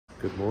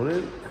Good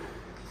morning,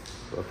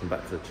 welcome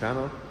back to the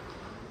channel.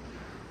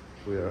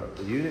 We are at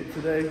the unit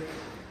today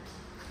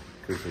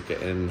because we're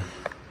getting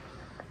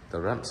the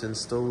ramps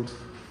installed.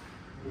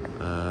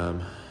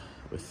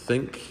 We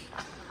think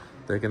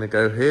they're going to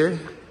go here,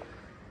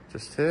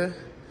 just here,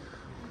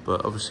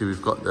 but obviously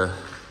we've got the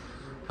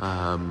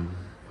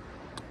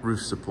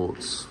roof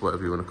supports,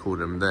 whatever you want to call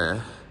them,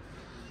 there.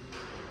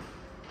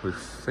 We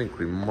think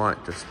we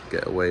might just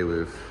get away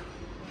with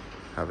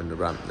having the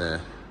ramp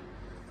there.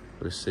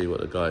 We'll see what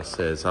the guy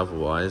says.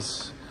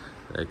 Otherwise,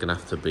 they're gonna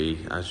have to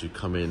be as you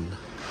come in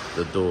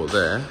the door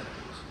there,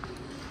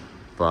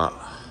 but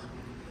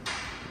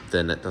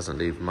then it doesn't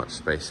leave much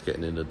space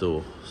getting in the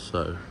door.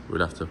 So we'll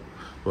have to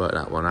work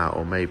that one out,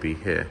 or maybe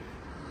here.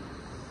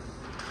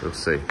 We'll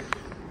see.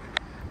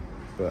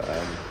 But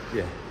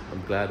yeah,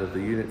 I'm glad of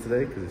the unit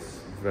today because it's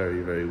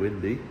very, very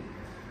windy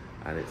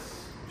and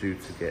it's due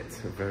to get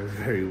very,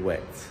 very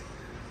wet.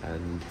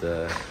 And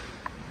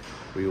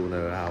we all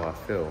know how I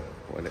feel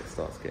when it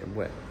starts getting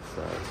wet,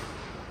 so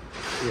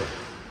yeah.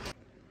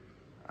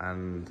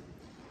 And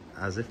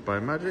as if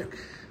by magic,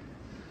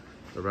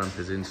 the ramp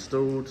is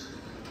installed.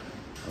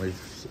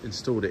 We've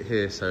installed it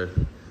here, so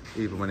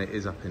even when it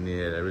is up in the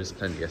air, there is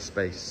plenty of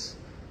space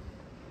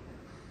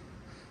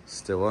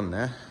still on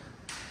there.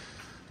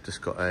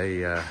 Just got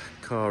a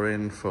car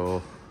in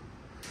for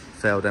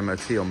failed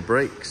MOT on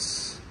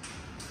brakes,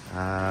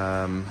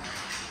 and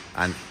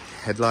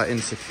headlight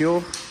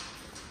insecure.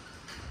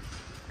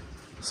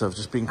 So I've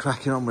just been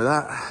cracking on with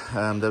that.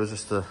 There was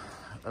just a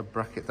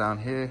bracket down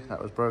here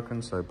that was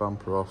broken, so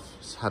bumper off.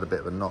 It's had a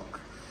bit of a knock,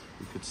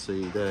 you could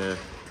see there,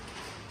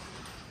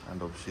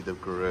 and obviously the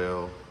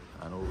grille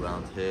and all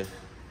around here.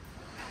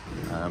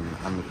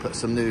 And we put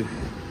some new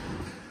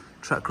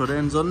track rod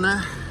ends on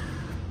there,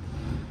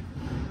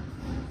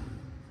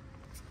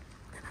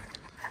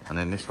 and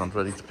then this one's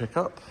ready to pick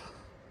up.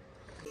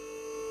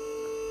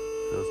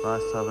 Feels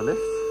nice to have a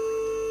lift.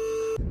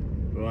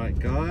 Right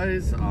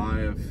guys, I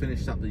have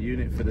finished up the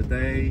unit for the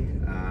day.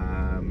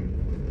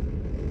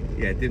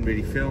 Yeah, didn't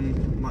really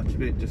film much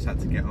of it, just had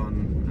to get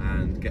on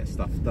and get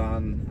stuff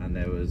done, and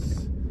there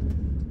was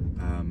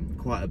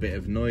quite a bit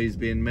of noise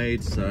being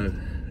made, so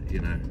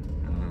you know,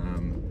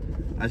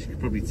 as you can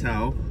probably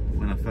tell,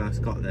 when I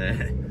first got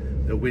there,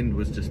 the wind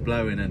was just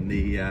blowing, and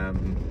the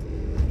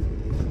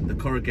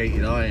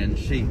corrugated iron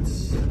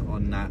sheets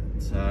on that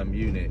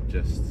unit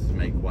just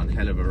make one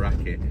hell of a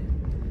racket.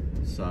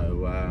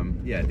 So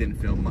yeah, didn't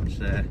film much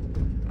there,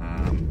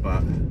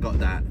 but got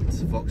that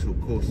Vauxhall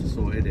Corsa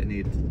sorted. It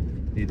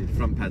needed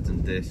front pads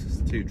and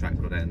discs, 2 track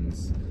rod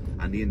ends,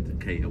 and the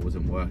indicator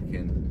wasn't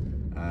working,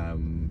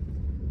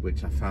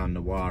 which I found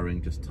the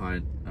wiring just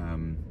tucked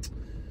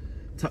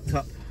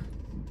up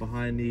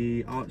behind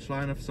the arch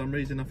liner for some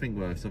reason. I think,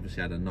 well, it's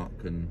obviously had a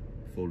knock and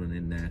fallen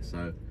in there,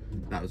 so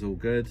that was all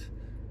good.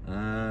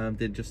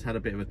 Then just had a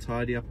bit of a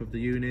tidy up of the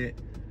unit.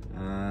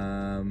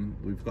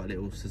 We've got a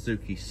little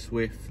Suzuki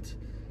Swift.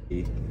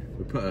 We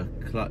put a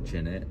clutch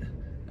in it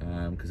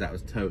because that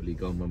was totally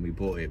gone when we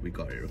bought it. We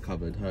got it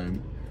recovered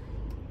home.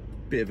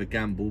 Bit of a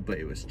gamble, but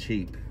it was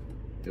cheap.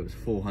 It was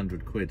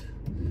 400 quid.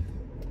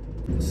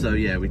 So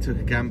yeah, we took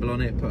a gamble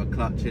on it, put a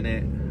clutch in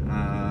it,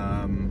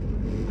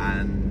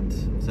 and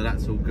so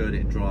that's all good.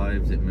 It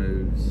drives, it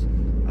moves,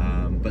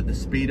 but the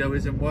speedo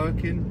isn't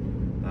working.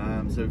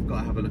 So we've got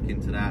to have a look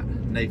into that.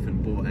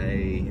 Nathan bought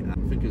I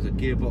think it was a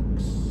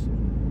gearbox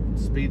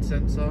speed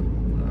sensor,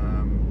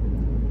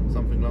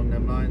 something along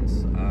them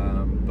lines,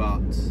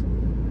 but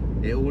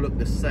it all looked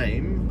the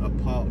same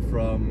apart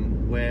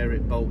from where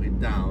it bolted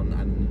down,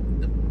 and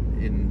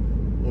in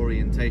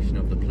orientation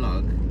of the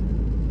plug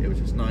it was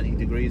just 90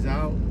 degrees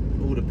out.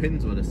 All the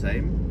pins were the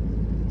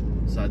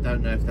same, so I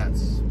don't know if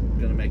that's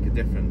going to make a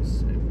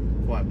difference. It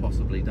quite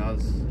possibly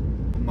does.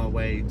 On my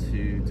way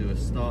to do a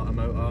starter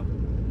motor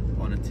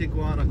on a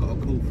Tiguan. I got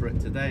a call for it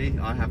today.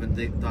 I haven't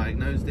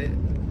diagnosed it,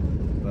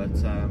 but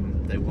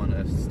they want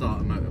a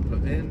starter motor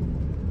put in,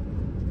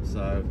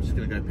 so I'm just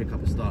going to go pick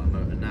up a starter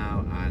motor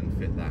now and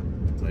fit that.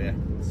 So yeah,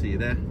 see you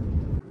there.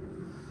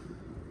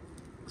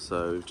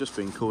 So we've just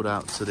been called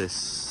out to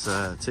this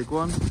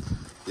Tiguan.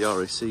 The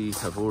RAC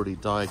have already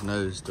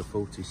diagnosed the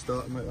faulty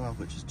starter motor,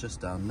 which is just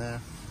down there,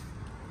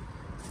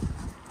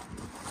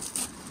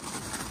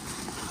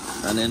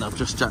 and then I've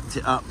just jacked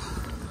it up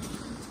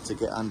to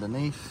get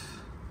underneath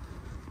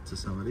to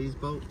some of these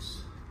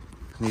bolts.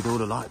 Need all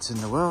the lights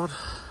in the world.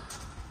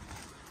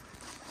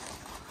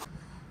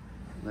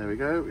 There we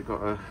go, we've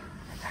got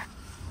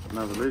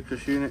another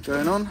Lucas unit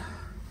going on.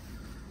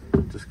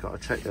 Just got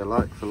to check their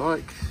like for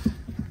like.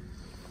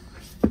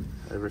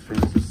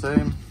 Everything's the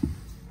same.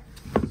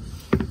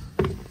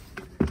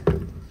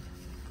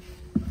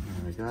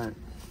 There we go.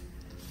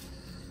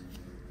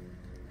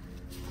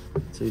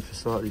 Teeth are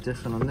slightly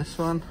different on this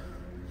one.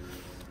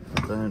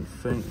 I don't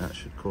think that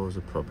should cause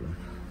a problem.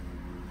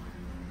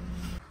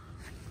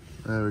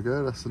 There we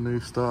go, that's the new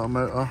starter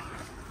motor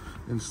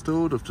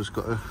installed. I've just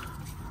got to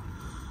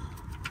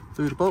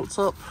do the bolts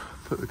up,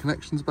 put the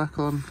connections back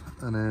on,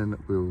 and then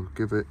we'll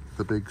give it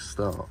the big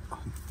start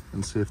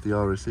and see if the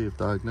RAC have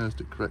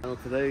diagnosed it correctly.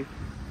 Today,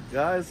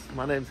 Guys,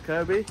 my name's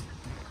Kirby.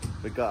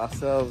 We got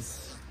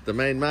ourselves the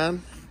main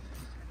man,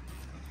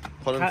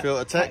 pollen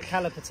filter tech.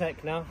 Caliper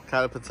tech now.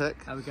 Caliper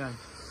tech. How we going?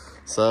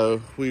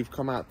 So we've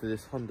come out to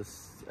this Honda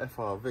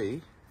FRV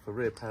for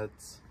rear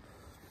pads.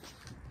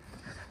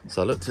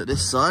 So I looked at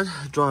this side,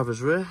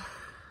 driver's rear.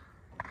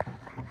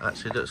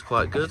 Actually looks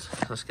quite good.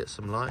 Let's get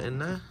some light in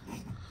there.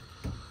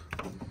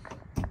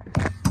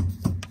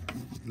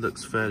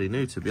 Looks fairly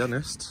new, to be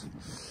honest.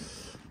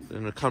 We're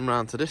gonna come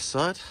round to this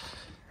side,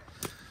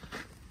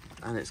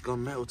 and it's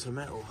gone metal to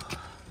metal.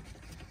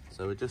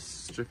 So we're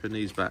just stripping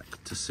these back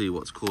to see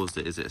what's caused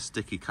it. Is it a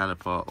sticky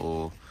caliper,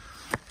 or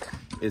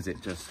is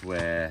it just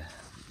where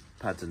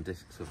pads and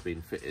discs have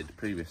been fitted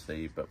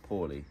previously but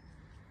poorly,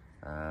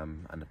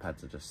 and the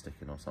pads are just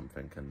sticking or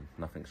something and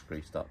nothing's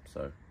greased up?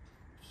 So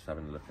just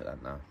having a look at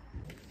that now.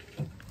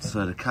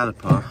 So the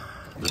caliper,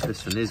 the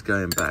piston is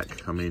going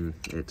back. I mean,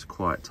 it's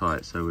quite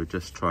tight, so we're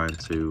just trying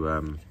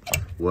to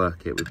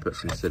work it. We put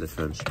some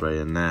silicone spray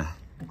in there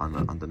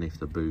underneath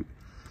the boot,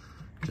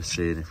 just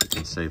seeing if we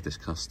can save this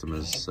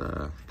customer's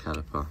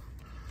caliper.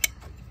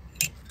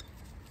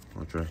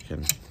 What do you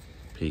reckon,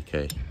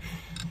 PK?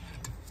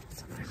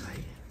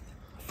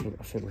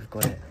 I think we've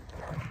got it.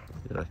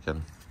 You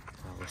reckon?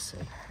 Oh, we'll see.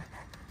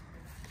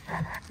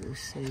 We'll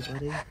see,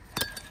 buddy.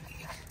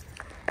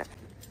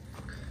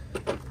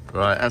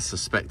 Right, as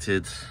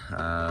suspected,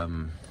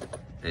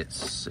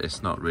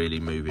 it's not really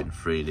moving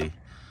freely.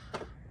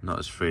 Not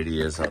as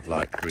freely as I'd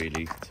like,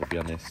 really, to be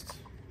honest,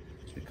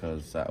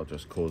 because that'll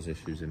just cause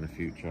issues in the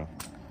future.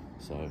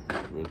 So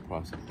we'll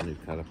price up a new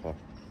caliper.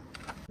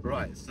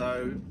 Right,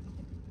 so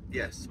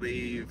yes,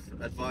 we've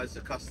advised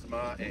the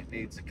customer it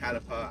needs a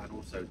caliper and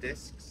also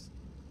discs.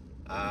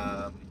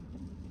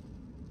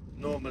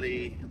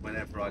 Normally,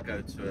 whenever I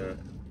go to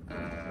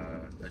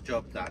a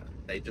job that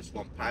they just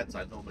want pads,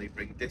 I normally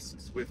bring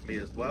discs with me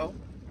as well,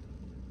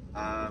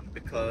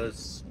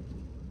 because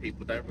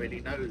people don't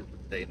really know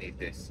they need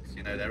discs.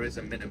 You know, there is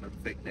a minimum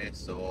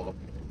thickness, or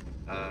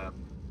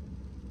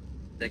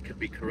they could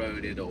be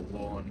corroded or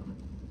worn,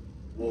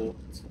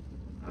 warped.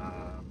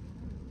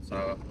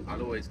 So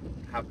I'll always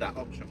have that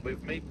option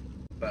with me.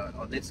 But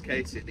on this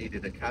case, it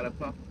needed a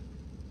caliper,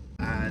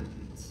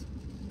 and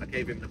I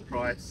gave him the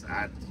price,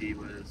 and he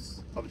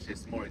was, obviously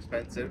it's more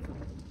expensive,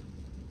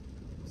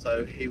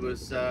 so he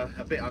was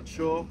a bit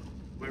unsure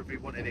whether he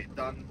wanted it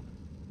done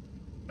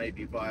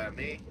maybe via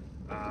me.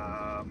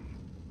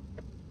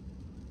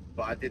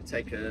 But I did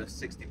take a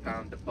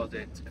 £60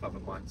 deposit to cover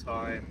my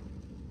time.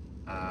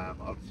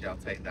 Obviously I'll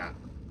take that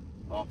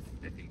off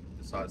if he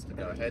decides to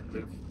go ahead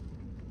with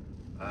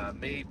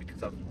me,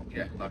 because I've,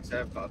 like I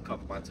said, I've got to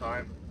cover my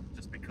time.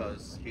 Just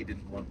because he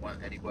didn't want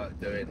any work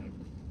doing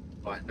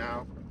right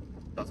now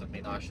doesn't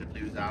mean I should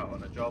lose out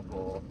on a job,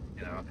 or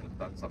you know, I could have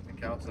done something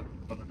else and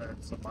gone and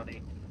earned some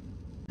money.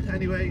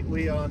 Anyway,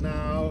 we are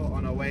now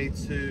on our way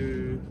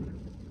to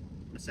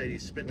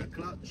Mercedes Sprinter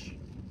clutch.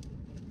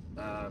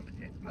 I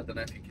don't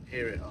know if you can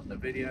hear it on the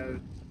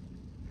video,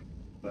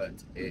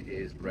 but it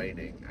is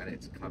raining and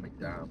it's coming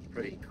down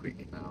pretty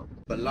quick now.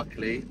 But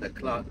luckily the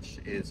clutch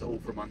is all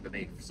from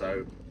underneath,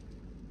 so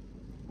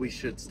we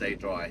should stay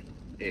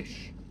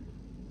dry-ish.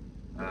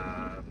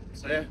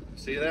 So yeah,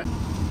 see you there.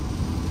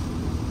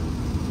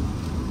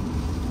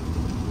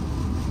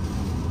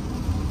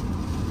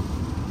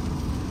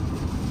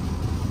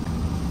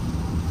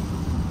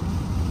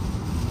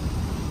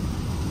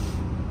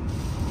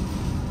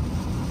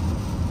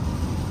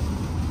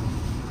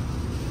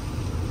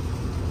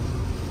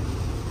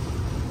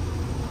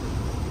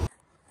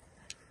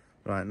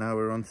 Right, now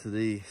we're onto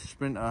the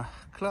Sprinter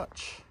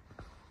clutch.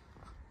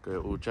 Got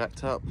it all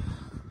jacked up.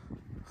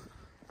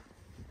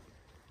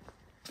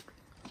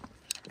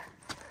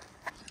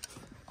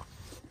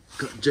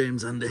 Got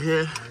James under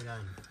here.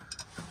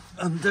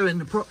 Undoing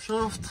the prop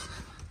shaft.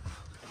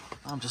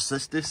 I'm just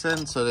this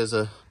end, so there's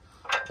a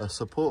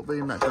support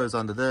beam that goes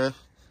under there.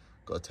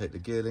 Got to take the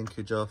gear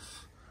linkage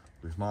off.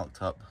 We've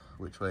marked up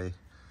which way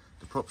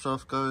the prop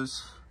shaft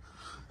goes,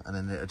 and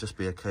then it'll just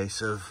be a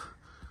case of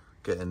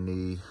getting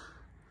the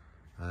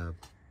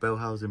bell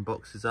housing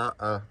boxes out,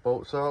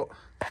 bolts out.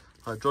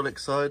 Hydraulic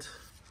side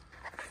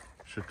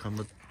should come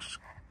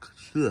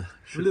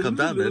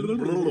down then.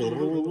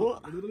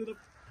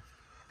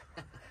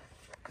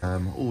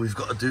 All we've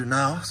got to do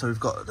now, so we've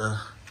got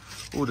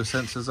all the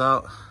sensors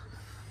out,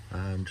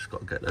 just got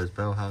to get those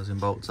bell housing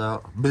bolts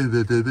out,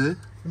 and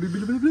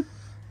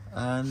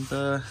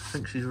I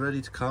think she's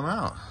ready to come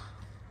out.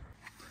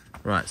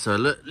 Right, so a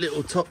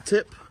little top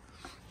tip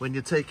when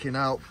you're taking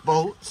out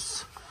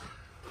bolts: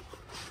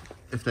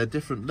 if they're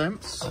different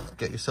lengths,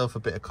 get yourself a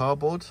bit of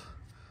cardboard,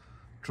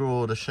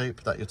 draw the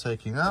shape that you're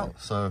taking out,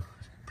 so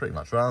pretty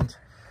much round,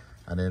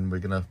 and then we're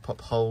going to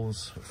pop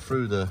holes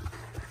through the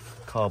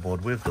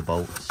cardboard with the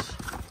bolts,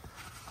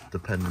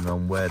 depending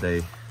on where they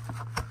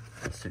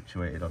are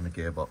situated on the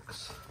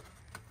gearbox.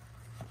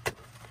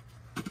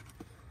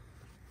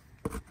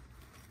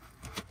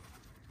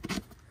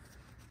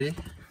 See?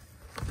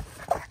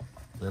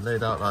 They're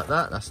laid out like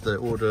that. That's the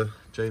order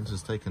James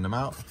has taken them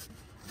out.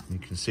 You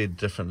can see the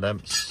different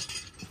lengths.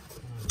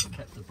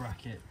 Kept the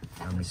bracket.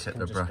 And we set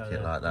the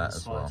bracket like that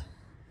as well.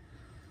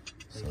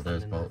 So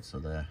those bolts are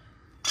there.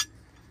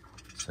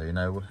 So you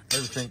know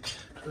everything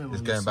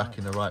is going back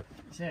in the right.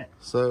 That's it.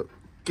 So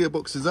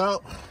gearbox is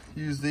out.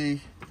 Use the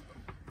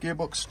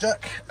gearbox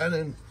jack and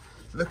then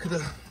look at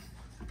the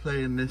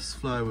play in this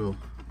flywheel.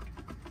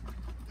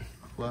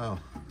 Wow.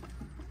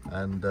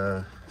 And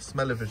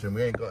smell-o-vision,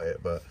 we ain't got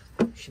it, but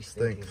She's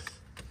stinks.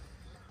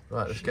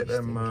 Right, let's get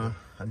them,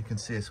 and you can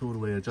see it's all the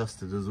way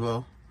adjusted as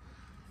well.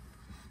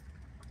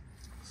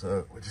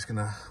 So we're just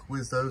gonna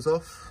whiz those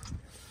off.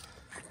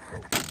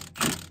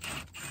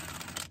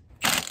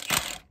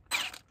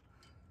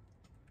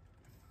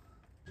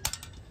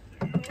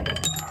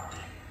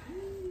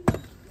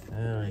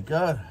 There we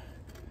go.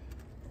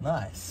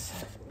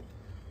 Nice.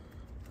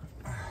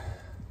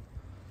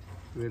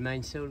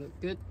 Remain still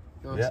look good,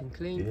 nice and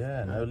clean.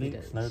 Yeah, no Happy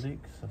leaks, days. no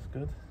leaks, that's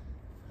good.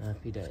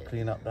 Happy days.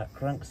 Clean up that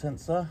crank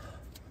sensor.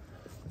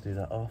 I'll do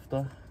that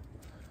after.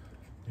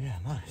 Yeah,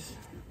 nice.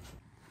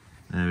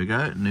 There we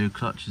go, new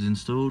clutch is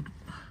installed.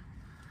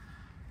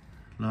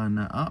 Line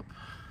that up.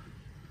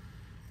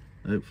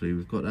 Hopefully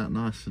we've got that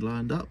nicely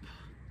lined up.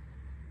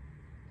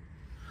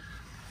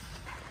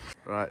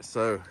 Right,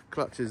 so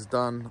clutch is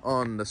done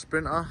on the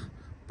Sprinter,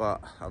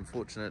 but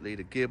unfortunately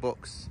the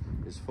gearbox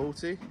is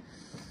faulty.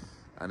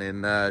 And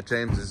then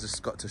James has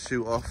just got to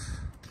shoot off.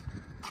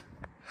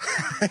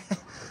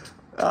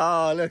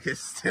 Oh, look,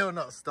 it's still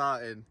not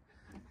starting.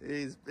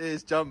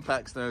 His jump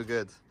pack's no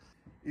good.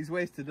 He's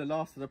wasted the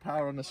last of the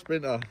power on the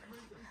Sprinter.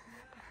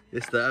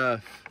 It's the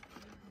earth.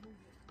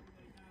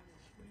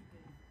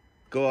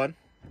 Go on.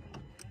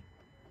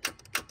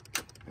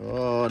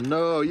 Oh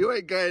no, you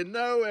ain't going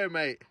nowhere,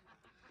 mate.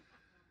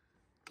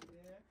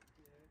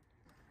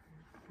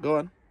 Go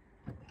on.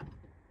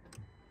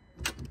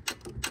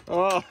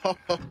 Oh.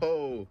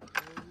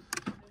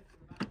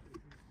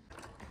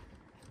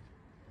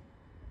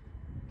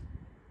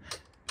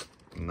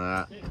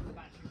 Nah.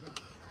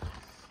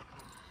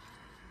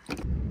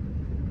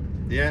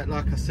 Yeah,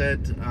 like I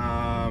said,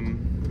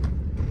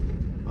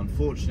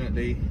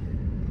 unfortunately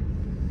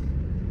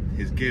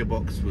his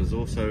gearbox was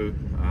also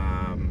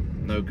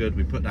no good.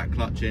 We put that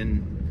clutch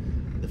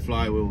in, the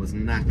flywheel was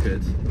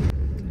knackered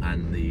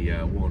and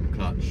the worn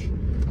clutch.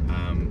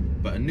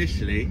 But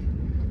initially,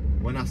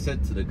 when I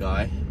said to the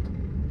guy,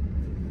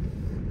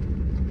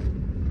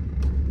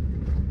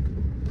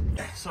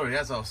 sorry,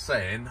 as I was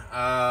saying,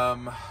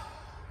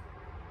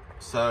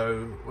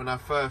 so when I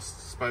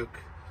first spoke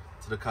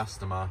to the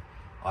customer,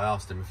 I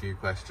asked him a few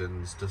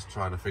questions, just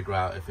trying to figure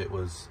out if it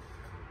was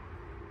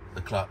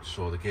the clutch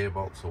or the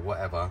gearbox or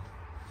whatever.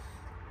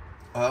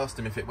 I asked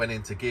him if it went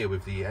into gear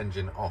with the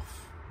engine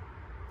off,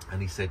 and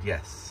he said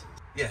yes.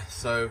 Yeah,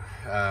 so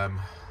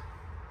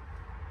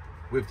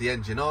with the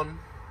engine on,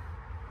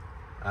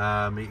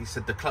 he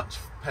said the clutch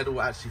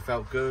pedal actually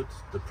felt good,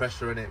 the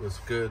pressure in it was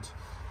good,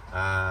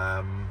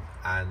 yeah,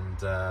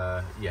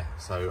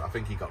 so I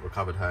think he got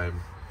recovered home.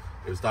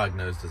 It was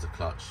diagnosed as a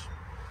clutch.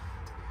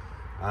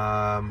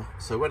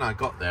 So when I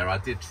got there, I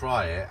did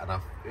try it,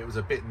 and it was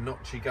a bit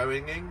notchy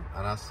going in,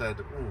 and I said,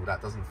 "Oh,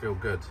 that doesn't feel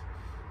good."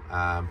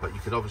 But you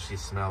could obviously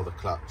smell the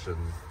clutch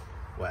and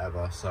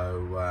whatever,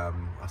 so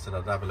I said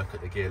I'd have a look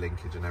at the gear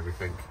linkage and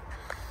everything,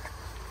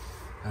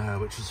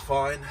 which was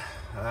fine.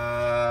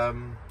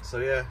 So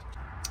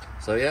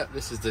yeah,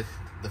 this is the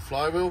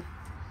flywheel.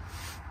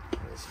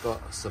 It's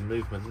got some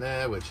movement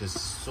there, which is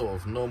sort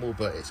of normal,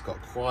 but it's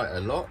got quite a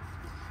lot.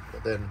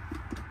 But then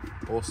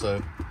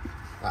also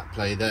that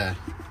play there.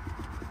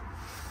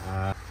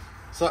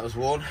 So that was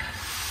worn.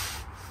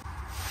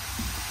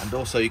 And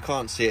also you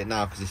can't see it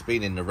now because it's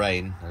been in the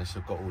rain and it's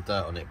got all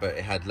dirt on it, but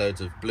it had loads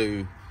of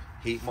blue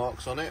heat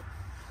marks on it.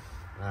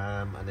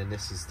 And then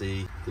this is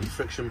the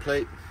friction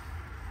plate.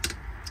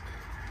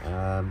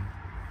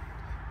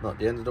 Not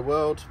the end of the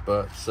world,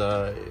 but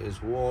it is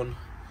worn.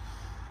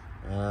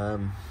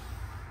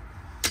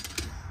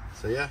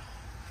 So yeah.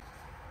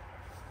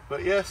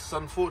 But yes,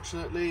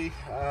 unfortunately,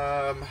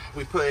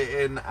 we put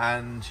it in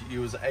and you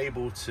was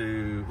able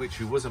to, which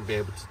you wasn't be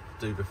able to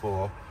do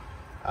before,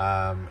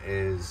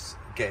 is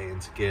get it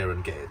into gear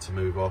and get it to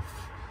move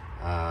off.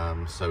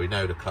 So we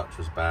know the clutch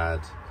was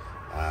bad,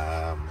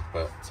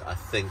 but I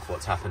think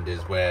what's happened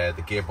is where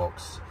the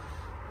gearbox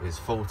is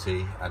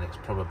faulty, and it's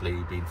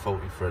probably been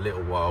faulty for a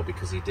little while,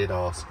 because he did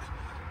ask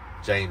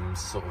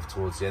James sort of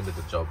towards the end of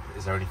the job,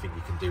 is there anything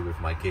you can do with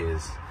my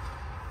gears?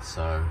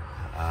 So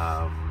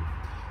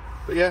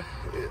but yeah,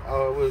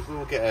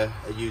 we'll get a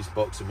used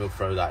box and we'll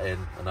throw that in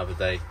another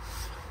day.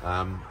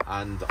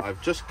 And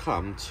I've just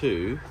come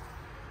to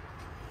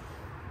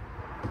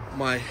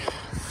my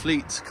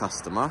fleet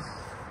customer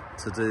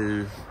to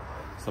do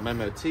some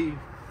MOT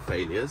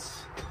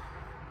failures.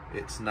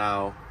 It's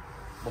now,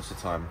 what's the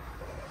time?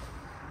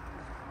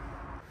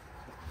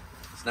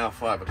 It's now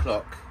 5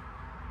 o'clock.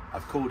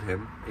 I've called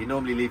him. He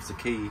normally leaves the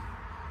key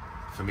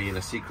for me in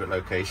a secret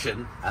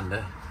location, and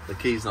the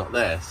key's not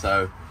there.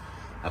 So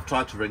I've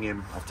tried to ring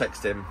him, I've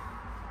texted him.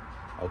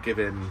 I'll give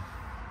him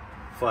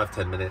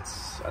 5-10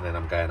 minutes and then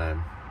I'm going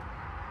home.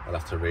 I'll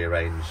have to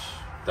rearrange.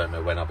 Don't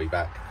know when I'll be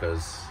back,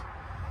 because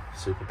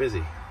super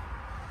busy.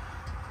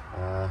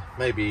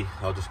 Maybe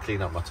I'll just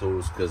clean up my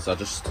tools because I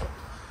just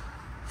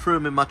threw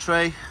them in my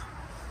tray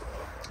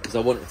because I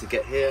wanted to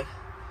get here.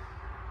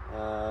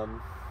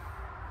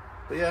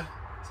 But yeah,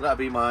 so that'll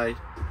be my,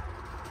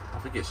 I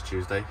think it's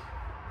Tuesday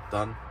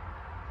done.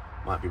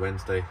 Might be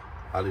Wednesday.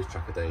 I lose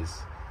track of days.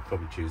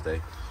 Probably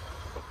Tuesday.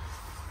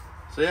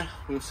 So yeah,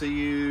 we'll see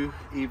you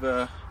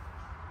either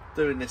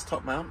doing this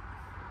top mount,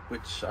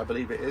 which I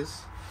believe it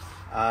is.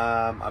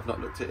 I've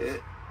not looked at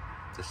it.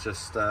 It's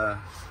just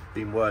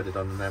been worded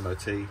on an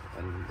MOT,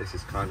 and this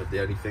is kind of the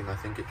only thing I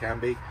think it can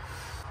be.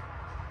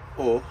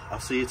 Or I'll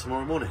see you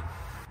tomorrow morning.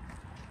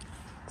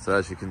 So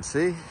as you can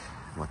see,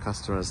 my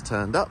customer has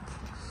turned up,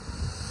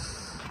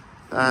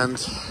 and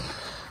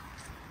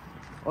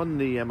on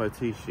the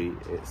MOT sheet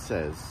it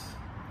says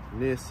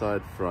near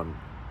side front,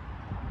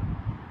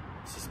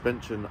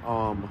 suspension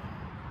arm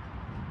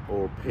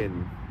or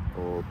pin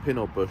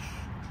or bush,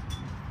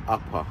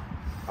 upper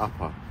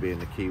being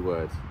the key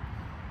word.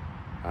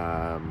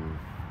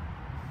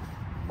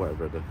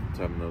 Whatever the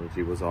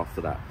terminology was after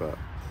that, but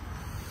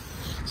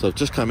so I've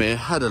just come here,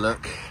 had a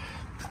look,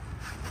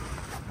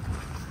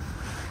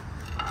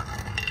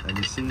 and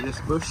you see this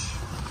bush,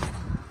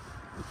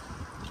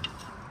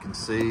 you can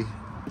see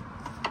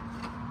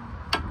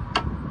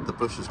the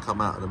bush has come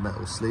out of the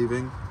metal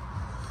sleeving,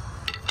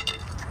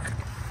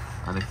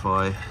 and if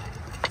I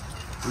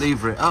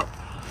lever it up,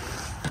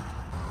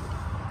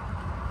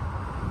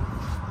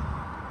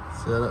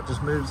 see how that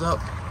just moves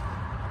up.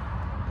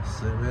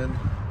 Zoom in.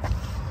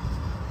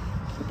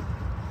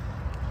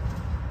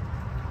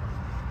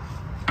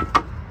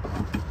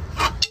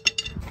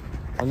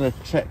 I'm going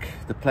to check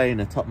the plane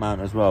and top mount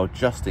as well,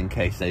 just in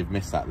case they've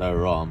missed that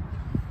lower arm.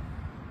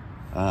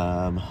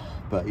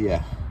 But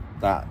yeah,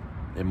 that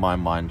in my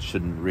mind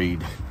shouldn't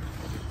read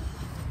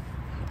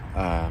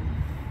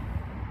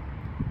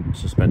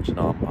suspension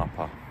arm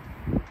upper.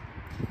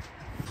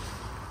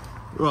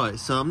 Right,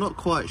 so I'm not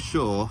quite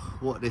sure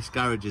what this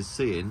garage is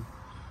seeing,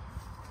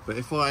 but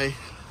if I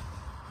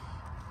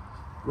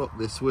rock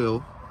this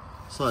wheel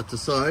side to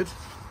side,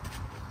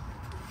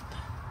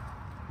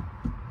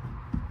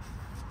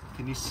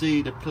 can you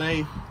see the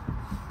play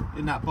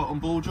in that bottom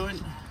ball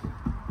joint?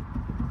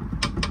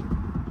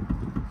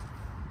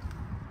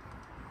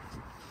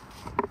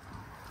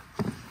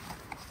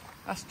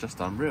 That's just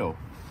unreal.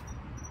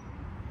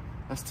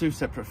 That's two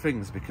separate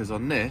things, because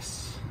on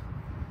this,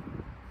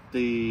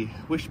 the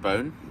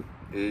wishbone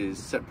is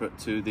separate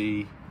to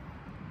the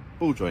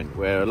ball joint,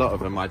 where a lot of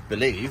them, I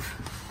believe,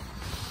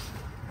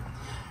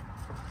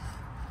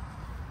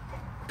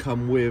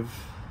 come with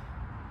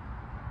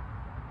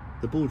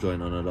the ball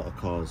joint on a lot of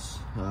cars.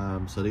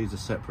 So these are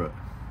separate,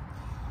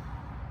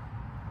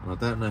 and I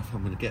don't know if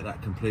I'm going to get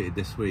that completed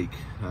this week.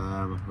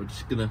 We're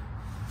just gonna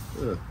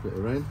bit of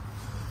rain.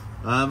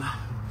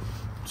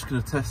 Just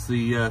gonna test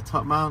the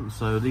top mount,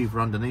 so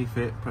lever underneath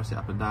it, press it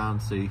up and down,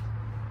 see if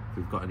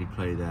we've got any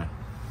play there.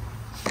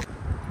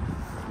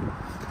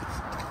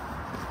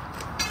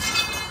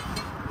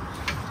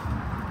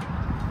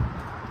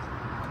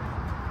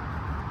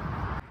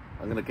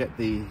 I'm gonna get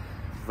the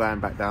van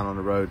back down on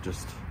the road,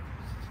 just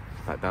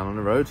back down on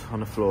the road, on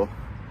the floor,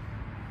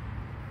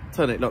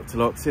 turn it lock to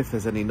lock, see if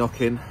there's any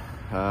knocking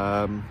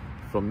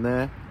from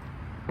there,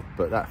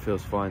 but that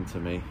feels fine to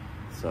me.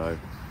 So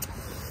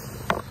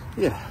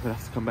yeah, we'll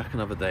have to come back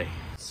another day.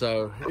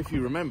 So if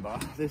you remember,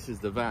 this is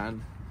the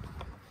van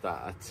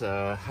that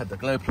had the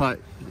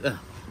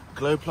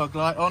glow plug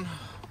light on,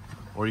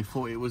 or he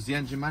thought it was the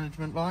engine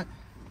management light.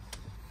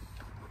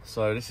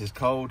 So this is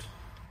cold,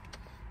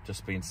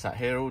 just been sat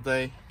here all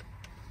day.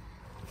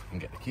 If I can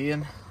get the key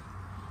in.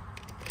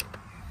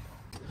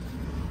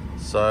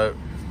 So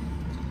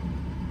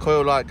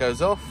coil light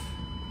goes off,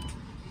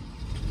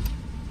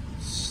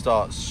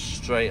 starts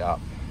straight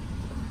up.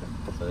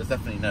 So there's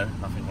definitely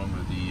nothing wrong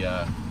with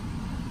the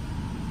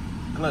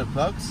glow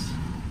plugs.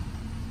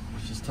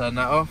 Let's just turn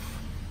that off.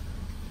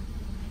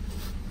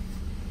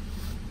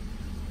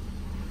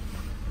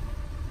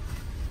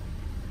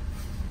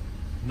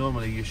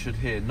 Normally you should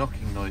hear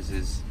knocking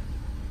noises.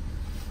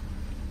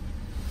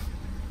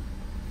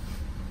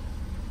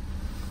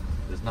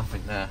 There's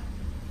nothing there.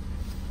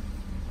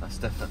 That's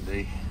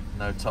definitely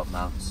no top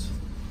mounts,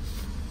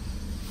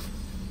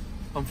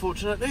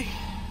 unfortunately.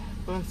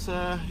 But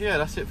yeah,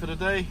 that's it for the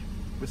day.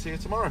 We'll see you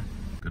tomorrow.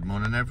 Good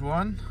morning,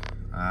 everyone.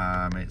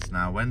 It's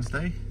now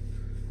Wednesday,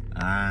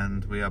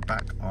 and we are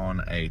back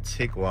on a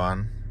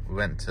Tiguan. We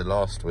went to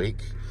last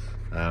week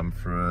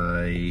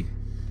for a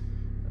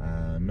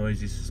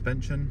noisy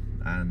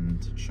suspension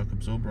and shock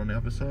absorber on the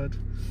other side.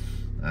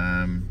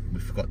 We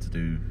forgot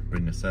to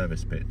bring the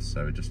service bits,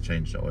 so we just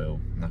changed the oil.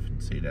 Nothing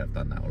to see there, I've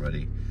done that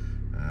already.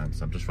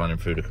 So I'm just running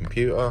through the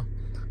computer.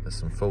 There's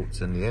some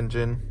faults in the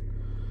engine.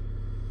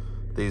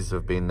 These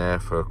have been there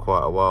for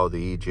quite a while,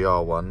 the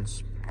EGR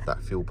ones.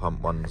 That fuel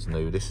pump one's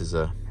new. This is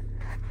a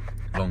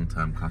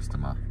long-term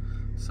customer,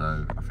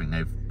 so I think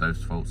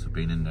those faults have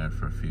been in there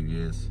for a few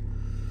years.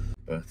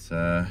 But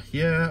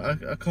yeah,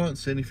 I can't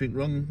see anything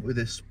wrong with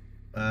this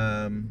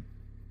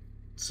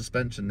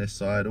suspension this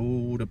side,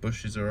 all the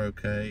bushes are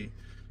okay.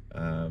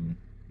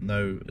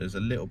 No, there's a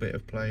little bit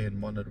of play in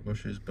one of the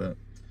bushes, but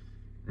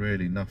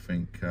really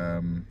nothing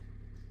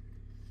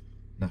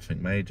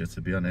nothing major,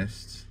 to be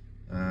honest.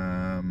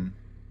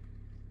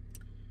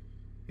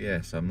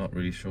 Yeah, so I'm not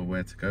really sure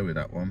where to go with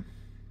that one.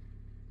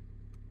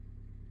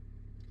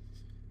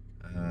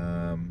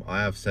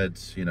 I have said,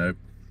 you know,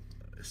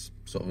 it's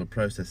sort of a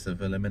process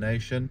of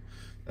elimination.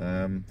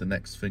 The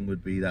next thing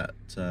would be that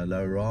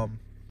lower arm.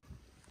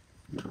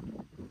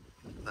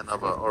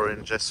 Another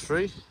orange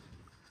S3,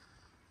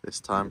 this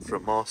time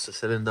from master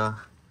cylinder,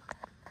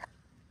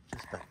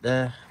 just back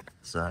there.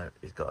 So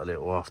he's got a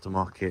little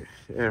aftermarket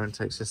air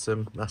intake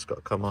system, that's got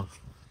to come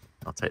off.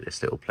 I'll take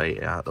this little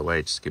plate out of the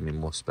way, just give me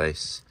more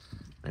space,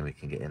 then we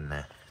can get in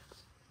there.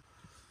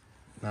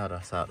 Now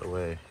that's out of the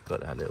way,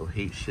 got that little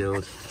heat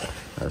shield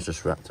that's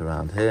just wrapped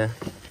around here.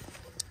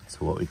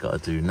 So what we've got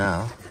to do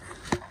now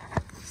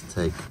is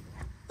take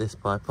this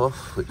pipe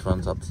off, which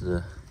runs up to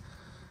the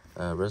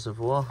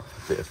reservoir.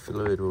 A bit of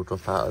fluid will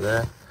drop out of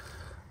there.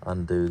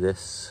 Undo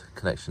this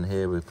connection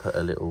here, we put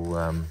a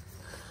little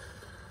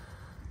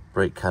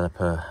brake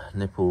caliper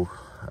nipple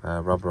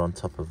rubber on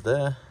top of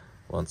there.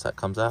 Once that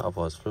comes out,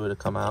 otherwise fluid will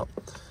come out.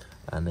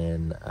 And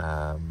then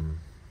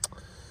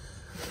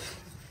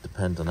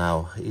depends on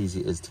how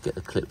easy it is to get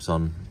the clips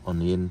on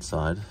the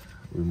inside,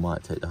 we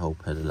might take the whole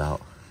pedal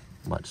out.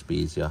 Might just be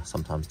easier,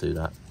 sometimes do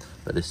that,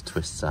 but this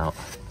twists out.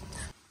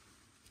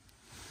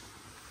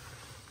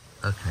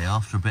 Okay,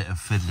 after a bit of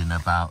fiddling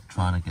about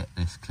trying to get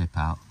this clip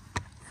out,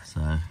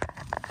 so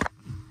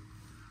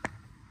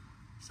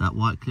it's that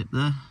white clip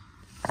there.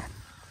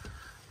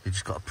 You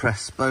just got to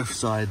press both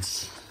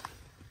sides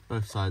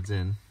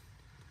in,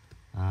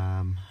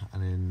 and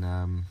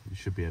then you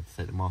should be able to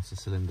take the master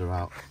cylinder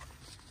out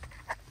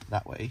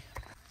that way.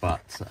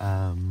 But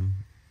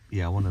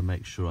yeah, I want to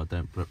make sure I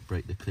don't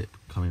break the clip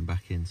coming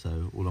back in,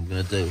 so all I'm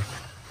going to do,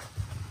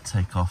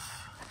 take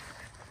off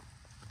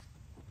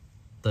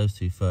those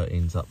two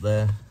 13s up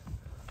there.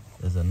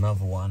 There's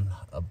another one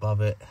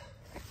above it.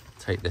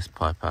 Take this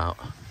pipe out,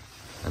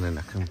 and then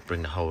I can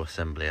bring the whole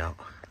assembly out.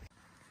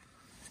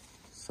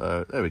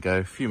 So there we go,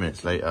 a few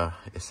minutes later,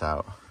 it's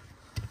out.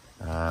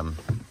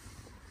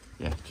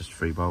 Yeah, just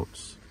 3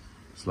 bolts.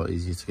 It's a lot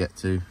easier to get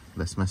to,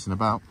 less messing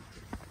about.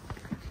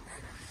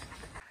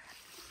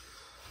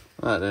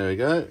 Right, there we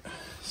go.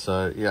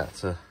 So yeah,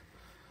 to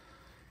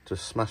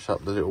just smash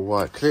up the little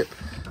white clip.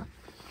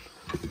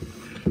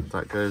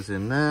 That goes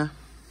in there.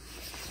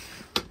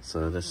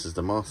 So this is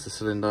the master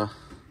cylinder.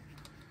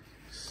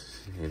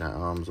 See that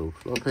arm's all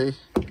floppy.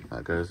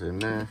 That goes in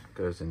there,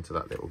 goes into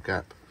that little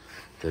gap.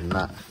 Then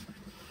that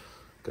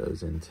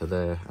goes into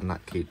there, and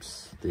that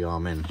keeps the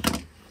arm in.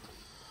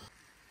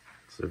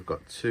 So we've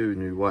got 2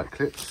 new white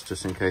clips,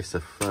 just in case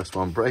the first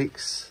one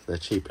breaks. They're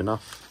cheap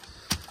enough.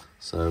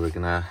 So we're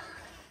gonna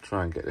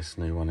try and get this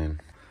new one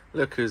in.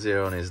 Look who's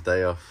here on his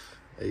day off.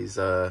 He's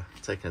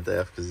taking a day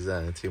off because he's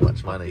earning too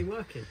much money. I've been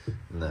working.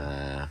 Nah.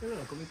 Yeah,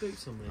 I've got my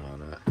boots on, mate. Oh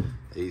no.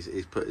 He's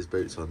put his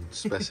boots on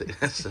especially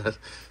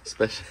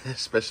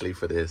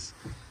for this.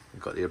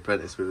 We've got the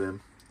apprentice with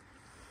him.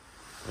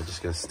 I'm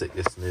just going to stick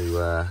this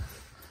new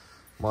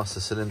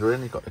master cylinder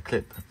in. You've got the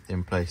clip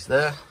in place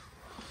there.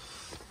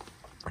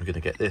 I'm going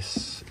to get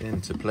this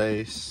into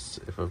place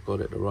if I've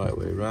got it the right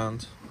way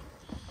around.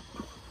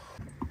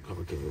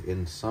 Probably get it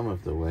in some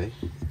of the way,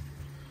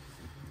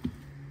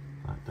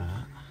 like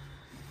that.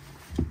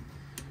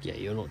 Yeah,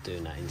 you're not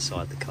doing that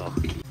inside the car.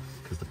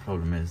 Because the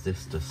problem is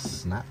this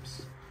just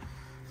snaps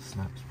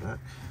back.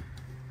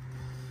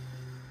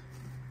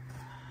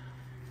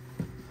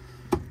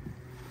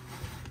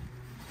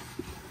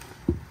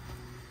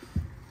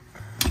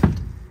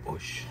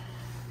 Push.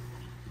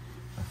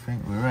 I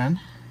think we're in.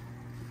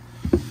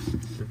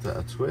 Give that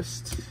a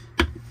twist.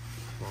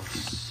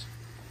 Nice.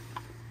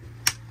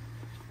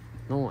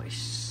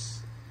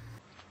 Nice.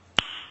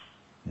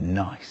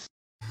 Nice.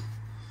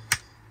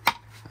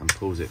 And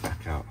pulls it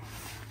back out.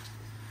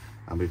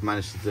 And we've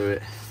managed to do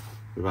it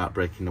without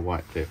breaking the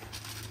white clip.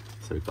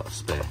 So we've got a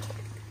spare.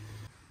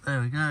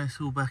 There we go, it's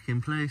all back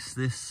in place.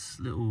 This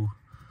little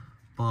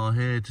bar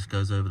here just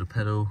goes over the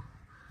pedal,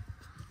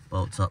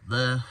 bolts up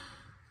there.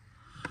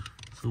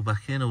 It's all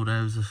back in, all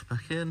those are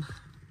back in.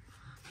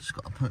 Just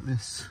got to put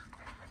this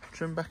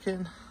trim back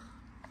in.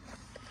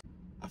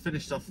 I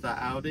finished off that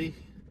Audi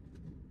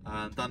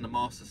and done the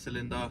master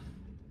cylinder,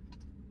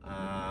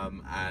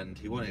 and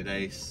he wanted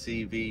a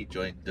CV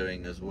joint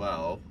doing as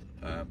well,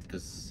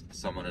 because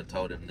someone had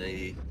told him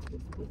the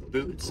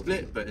boot had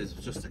split, but it's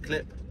just a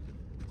clip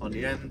on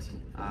the end.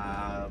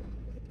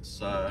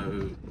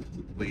 So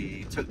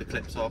we took the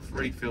clips off,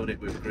 refilled it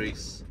with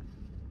grease,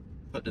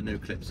 put the new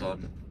clips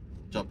on,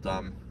 job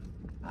done.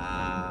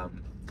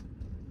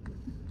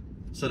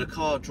 So the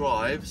car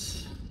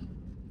drives,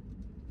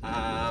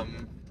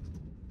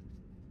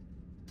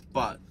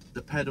 but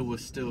the pedal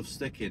was still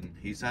sticking.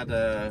 He's had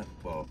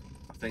well,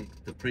 I think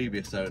the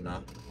previous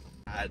owner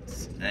had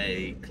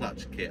a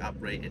clutch kit,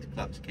 uprated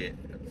clutch kit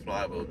and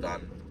flywheel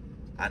done,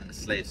 and the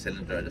slave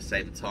cylinder at the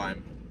same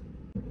time.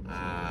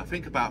 I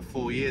think about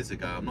 4 years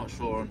ago. I'm not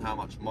sure on how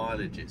much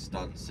mileage it's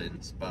done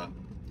since, but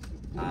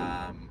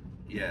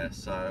yeah,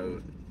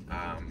 so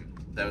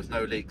there was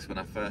no leaks when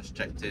I first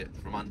checked it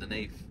from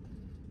underneath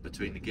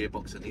between the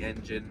gearbox and the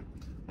engine.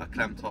 I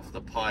clamped off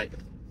the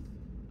pipe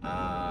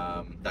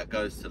that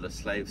goes to the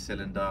slave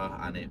cylinder,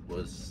 and it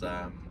was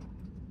yeah,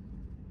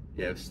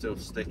 it was still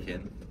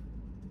sticking,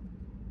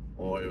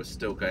 or it was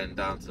still going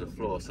down to the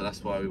floor. So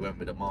that's why we went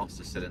with a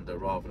master cylinder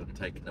rather than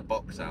taking the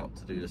box out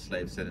to do the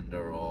slave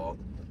cylinder or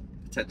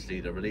potentially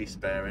the release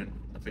bearing.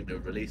 I think the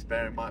release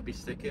bearing might be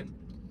sticking,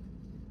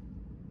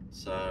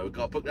 so we've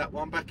got to put that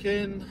one back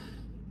in,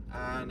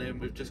 and then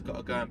we've just got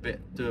to go and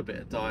do a bit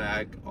of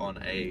diag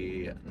on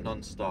a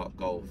non-start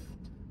Golf.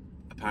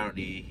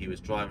 Apparently he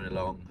was driving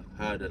along,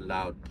 heard a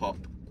loud pop,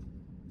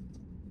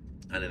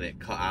 and then it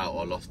cut out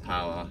or lost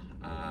power.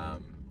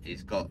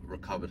 He's got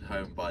recovered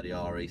home by the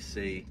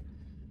RAC,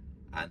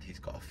 and he's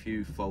got a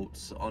few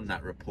faults on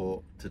that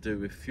report to do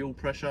with fuel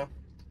pressure.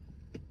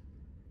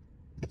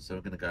 So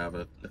we're going to go have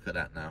a look at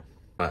that now.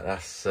 Right,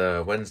 that's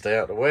Wednesday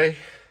out of the way.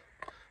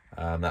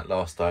 That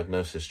last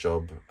diagnosis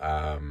job,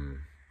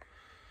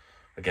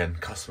 again,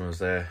 customers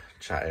there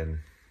chatting,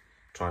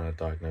 trying to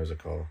diagnose a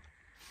car.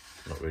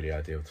 Not really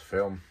ideal to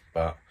film,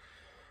 but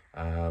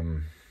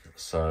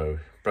so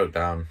broke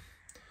down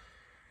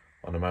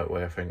on the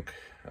motorway, I think.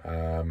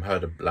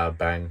 Heard a loud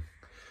bang,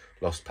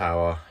 lost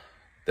power,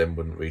 then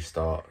wouldn't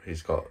restart.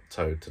 He's got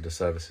towed to the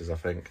services, I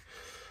think.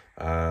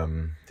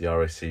 The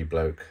RAC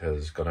bloke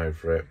has gone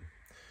over it.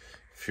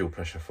 Fuel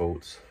pressure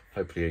faults.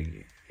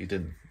 Hopefully he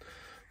didn't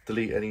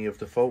delete any of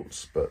the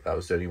faults, but that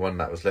was the only one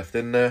that was left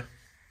in there.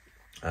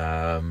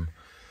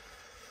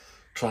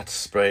 Tried to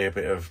spray a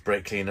bit of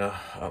brake cleaner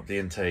up the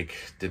intake,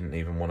 didn't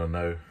even want to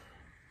know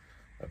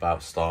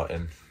about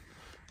starting.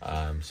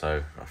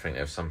 So I think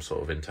there's some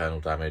sort of internal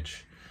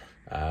damage.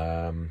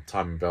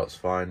 Timing belt's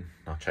fine,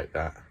 I'll check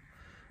that.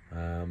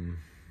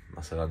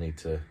 I said I need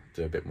to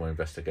do a bit more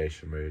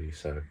investigation really,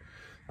 so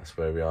that's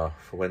where we are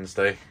for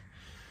Wednesday.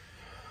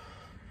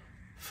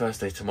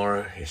 Thursday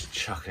tomorrow is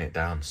chucking it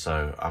down,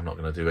 so I'm not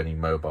going to do any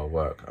mobile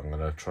work. I'm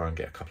going to try and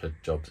get a couple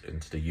of jobs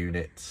into the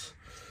units,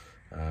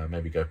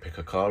 maybe go pick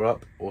a car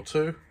up or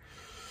two.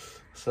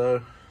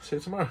 So see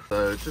you tomorrow.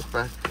 So just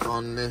back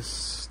on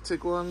this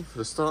Tiguan for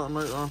the starter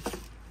motor.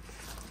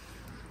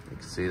 You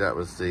can see that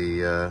was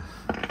the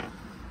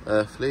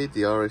earth lead,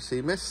 the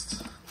RAC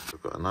missed.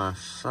 We've got a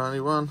nice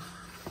shiny one.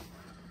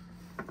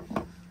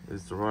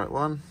 Is the right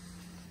one.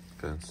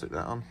 Go and stick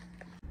that on.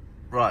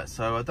 Right,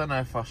 so I don't know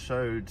if I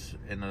showed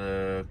in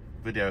a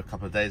video a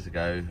couple of days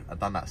ago, I've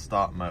done that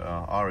starter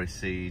motor.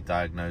 RAC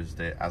diagnosed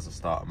it as a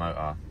starter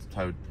motor.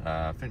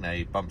 I think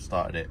they bump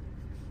started it,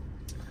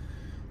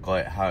 got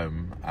it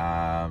home.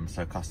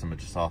 So customer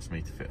just asked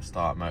me to fit a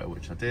starter motor,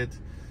 which I did.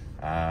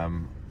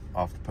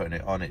 After putting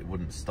it on, it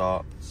wouldn't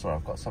start. Sorry,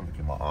 I've got something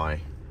in my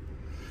eye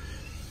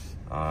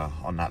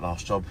on that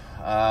last job.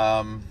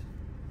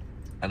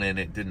 And then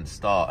it didn't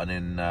start,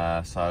 and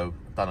then so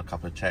I've done a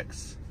couple of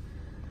checks,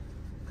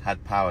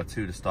 had power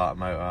to the starter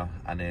motor,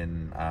 and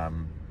then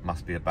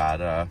must be a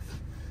bad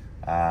earth.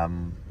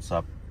 So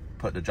I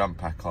put the jump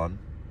pack on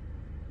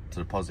to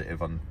the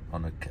positive on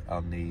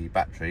the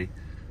battery,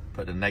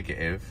 put the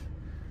negative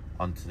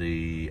onto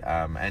the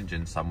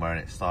engine somewhere, and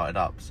it started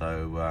up.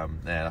 So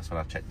yeah, that's when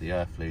I checked the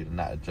earth lead, and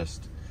that had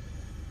just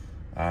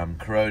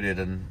corroded,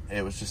 and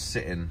it was just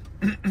sitting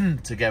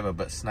together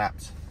but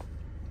snapped.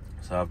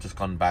 So I've just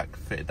gone back,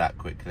 fitted that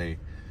quickly.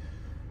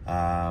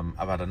 I've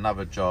had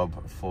another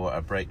job for a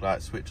brake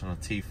light switch on a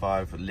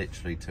T5. It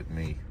literally took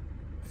me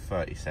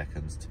 30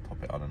 seconds to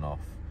pop it on and off.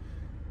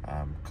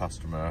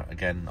 Customer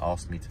again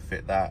asked me to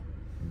fit that.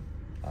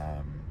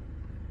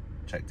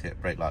 Checked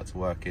it, brake lights are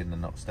working and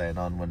not staying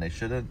on when they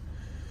shouldn't.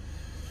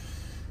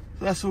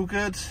 So that's all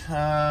good.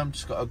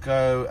 Just got to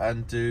go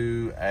and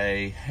do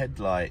a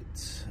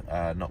headlight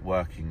not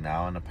working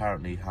now, and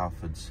apparently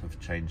Halfords have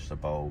changed the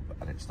bulb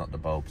and it's not the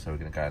bulb, so we're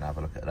going to go and have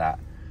a look at that.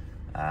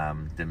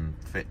 Didn't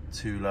fit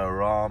two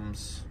lower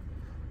arms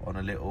on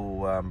a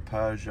little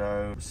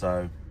Peugeot.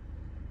 So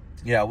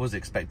yeah, I was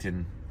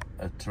expecting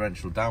a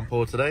torrential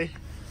downpour today,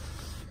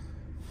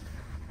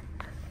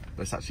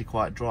 but it's actually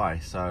quite dry.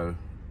 So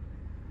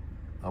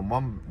on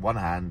one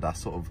hand, I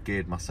sort of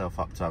geared myself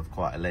up to have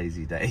quite a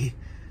lazy day.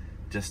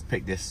 Just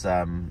pick this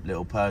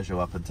little Peugeot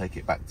up and take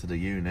it back to the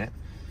unit.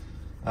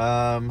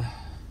 But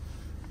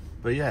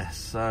yeah,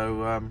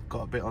 so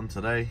got a bit on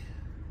today.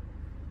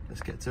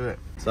 Let's get to it.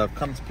 So I've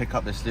come to pick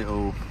up this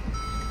little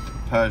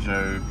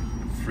Peugeot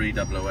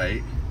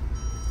 3008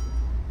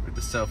 with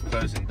the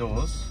self-closing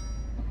doors.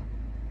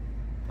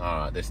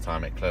 Alright, this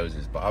time it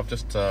closes, but I've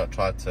just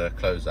tried to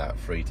close that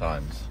 3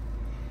 times.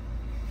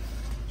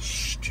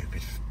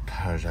 Stupid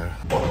Peugeot.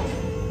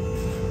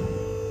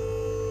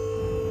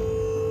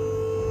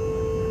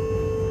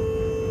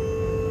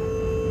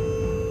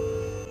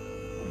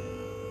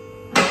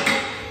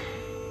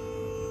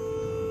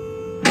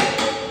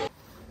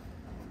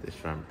 This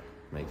ramp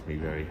makes me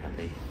very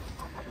happy.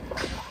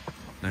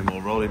 No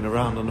more rolling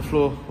around on the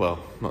floor. Well,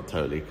 not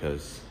totally,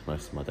 because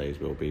most of my days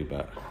will be,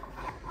 but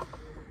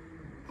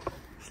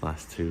It's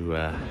nice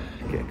to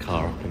get a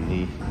car up in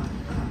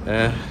the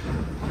air.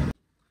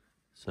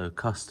 So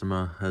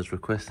customer has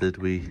requested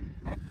we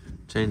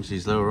change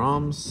these lower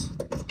arms.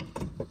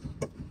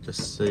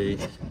 Just see,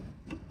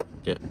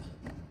 get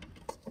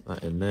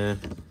that in there,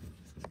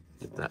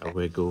 give that a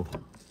wiggle.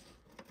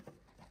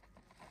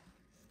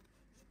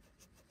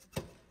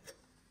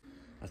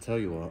 I tell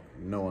you what,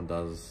 no one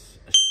does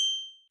a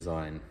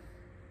design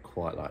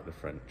quite like the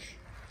French.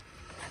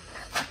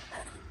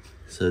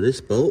 So this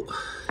bolt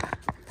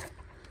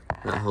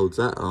that holds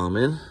that arm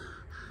in,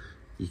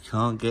 you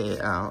can't get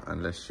it out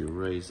unless you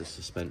raise the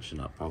suspension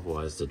up,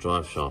 otherwise the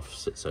drive shaft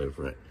sits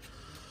over it.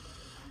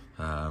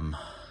 And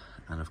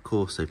of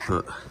course they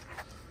put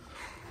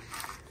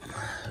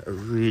a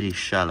really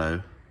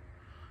shallow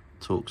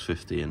Torx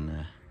 50 in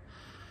there,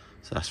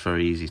 so that's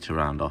very easy to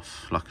round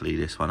off. Luckily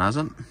this one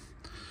hasn't.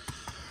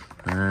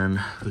 And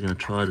we're going to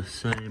try the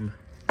same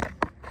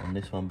on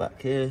this one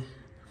back here.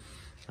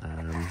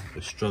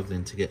 We're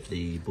struggling to get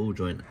the ball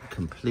joint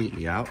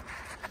completely out.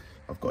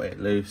 I've got it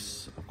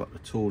loose, I've got the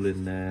tool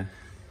in there.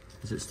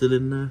 Is it still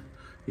in there?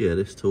 Yeah,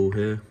 this tool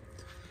here.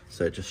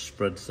 So it just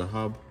spreads the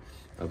hub.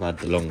 I've had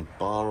the long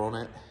bar on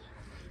it,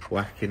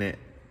 whacking it.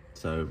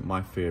 So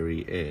my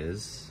theory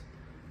is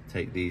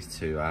take these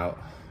two out,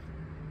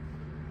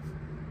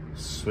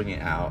 swing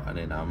it out, and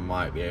then I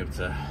might be able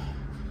to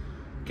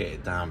get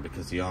it down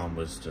because the arm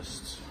was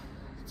just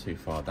too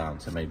far down.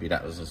 So maybe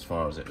that was as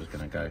far as it was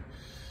going to go.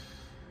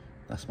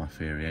 That's my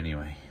theory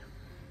anyway.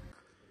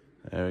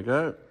 There we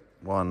go.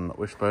 One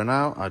wishbone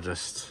out. I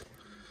just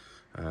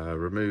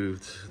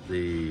removed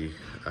the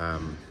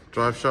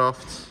drive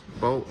shaft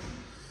bolt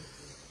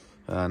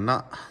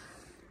nut,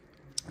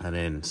 and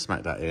then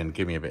smack that in,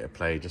 give me a bit of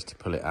play just to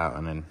pull it out,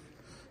 and then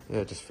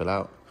yeah, just fill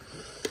out.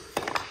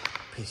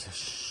 Piece of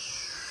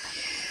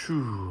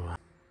shoo.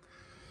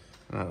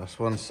 Right, that's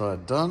one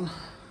side done.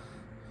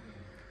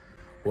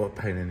 What a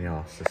pain in the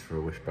arse just for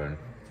a wishbone.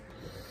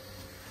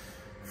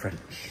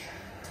 French.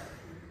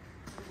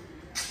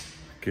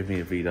 Give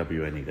me a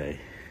VW any day.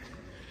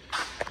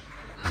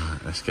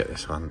 Alright, let's get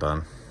this one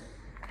done.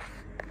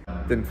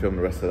 Didn't film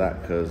the rest of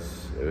that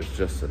because it was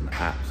just an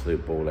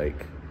absolute ball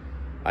ache.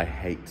 I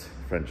hate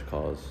French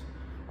cars.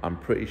 I'm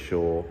pretty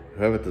sure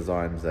whoever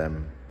designs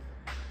them,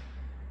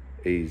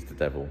 he's the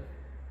devil.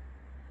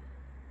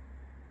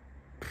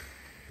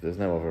 There's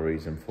no other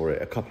reason for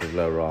it. A couple of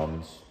lower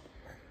arms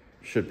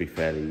should be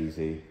fairly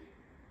easy.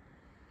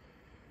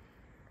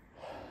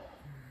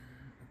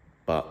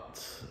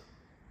 But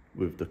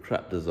with the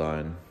crap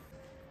design,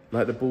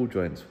 like the ball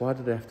joints, why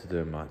do they have to do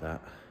them like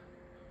that?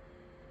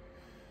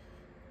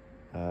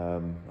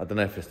 I don't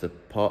know if it's the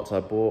parts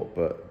I bought,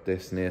 but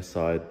this near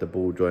side, the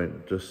ball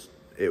joint just,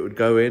 it would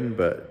go in,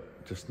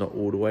 but just not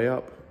all the way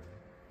up.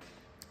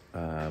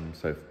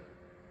 So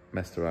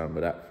messed around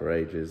with that for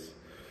ages.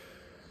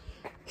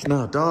 It's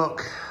now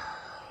dark,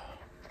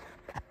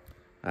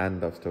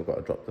 and I've still got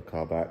to drop the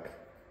car back,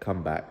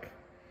 come back,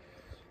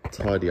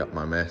 tidy up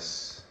my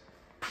mess.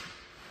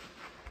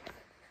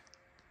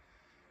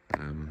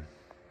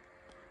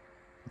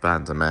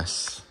 Van's a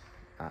mess,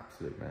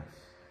 absolute mess.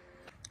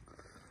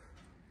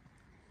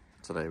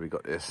 Today we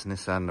got this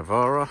Nissan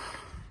Navara.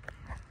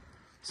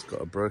 It's got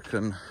a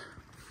broken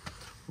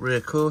rear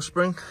coil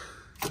spring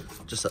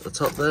just at the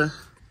top there.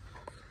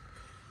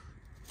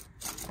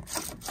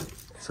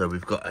 So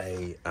we've got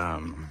a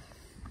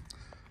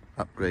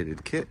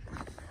upgraded kit.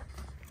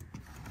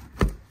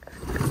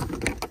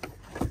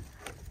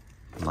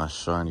 Nice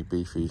shiny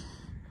beefy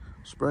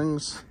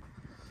springs.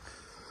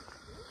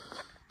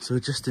 So we're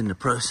just in the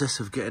process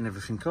of getting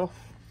everything off.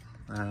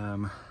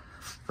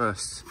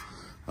 First,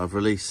 I've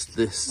released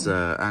this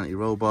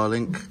anti-roll bar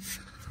link,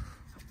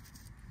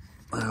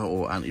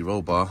 or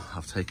anti-roll bar.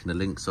 I've taken the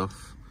links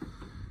off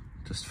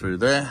just through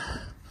there.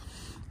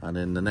 And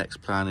then the next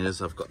plan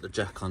is I've got the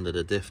jack under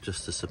the diff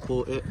just to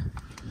support it.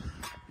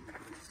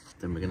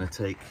 Then we're gonna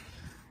take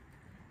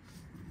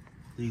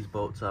these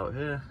bolts out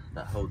here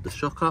that hold the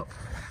shock up.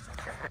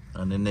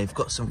 And then they've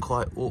got some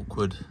quite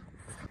awkward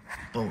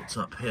bolts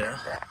up here.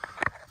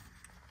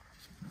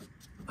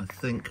 I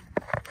think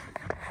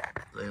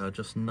they are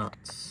just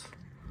nuts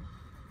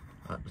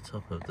at the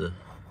top of the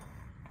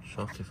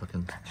shock, if I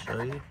can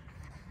show you.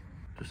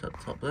 Just at the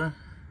top there.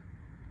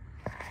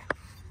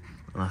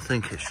 And I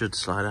think it should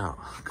slide out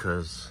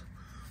because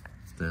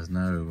there's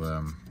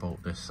no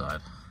bolt this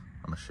side.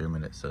 I'm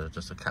assuming it's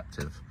just a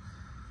captive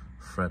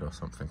thread or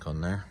something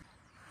on there.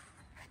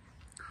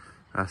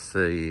 That's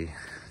the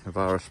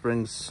Navara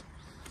springs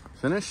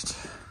finished.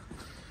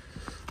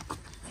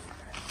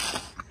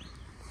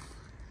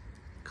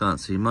 Can't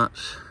see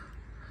much,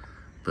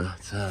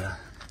 but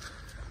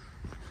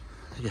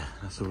yeah,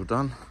 that's all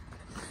done.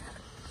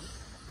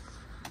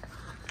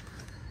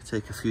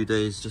 Take a few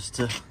days just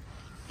to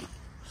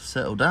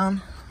settle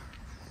down,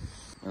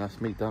 and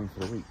that's me done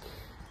for the week.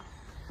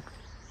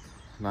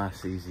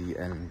 Nice easy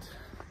end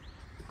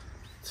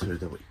to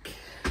the week.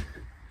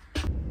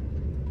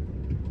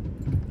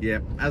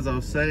 Yeah, as I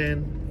was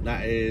saying,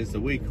 that is the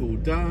week all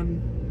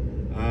done.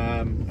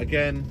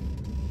 Again,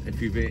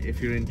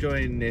 if you're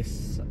enjoying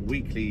this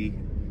weekly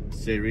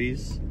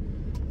series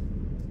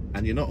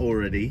and you're not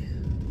already,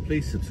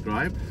 please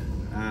subscribe.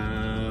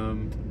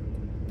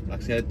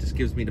 Like I said, this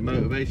gives me the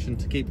motivation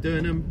to keep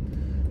doing them.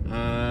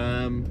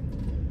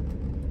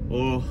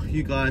 Or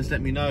you guys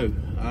let me know,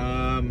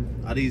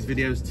 are these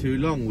videos too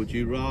long? Would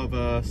you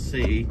rather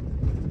see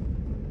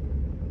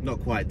not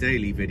quite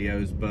daily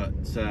videos, but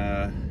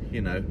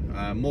you know,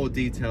 more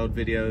detailed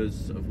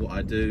videos of what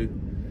I do?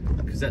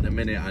 Because at the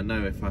minute I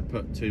know if I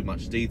put too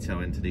much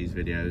detail into these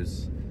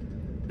videos,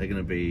 they're going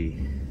to be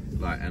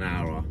like an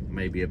hour,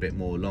 maybe a bit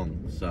more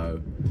long.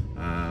 So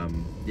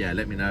yeah,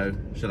 let me know,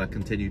 should I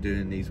continue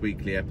doing these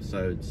weekly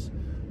episodes,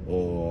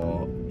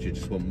 or do you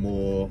just want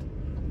more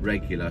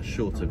regular,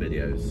 shorter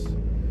videos?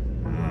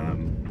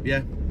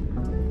 Yeah,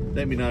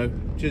 let me know.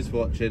 Cheers for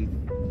watching.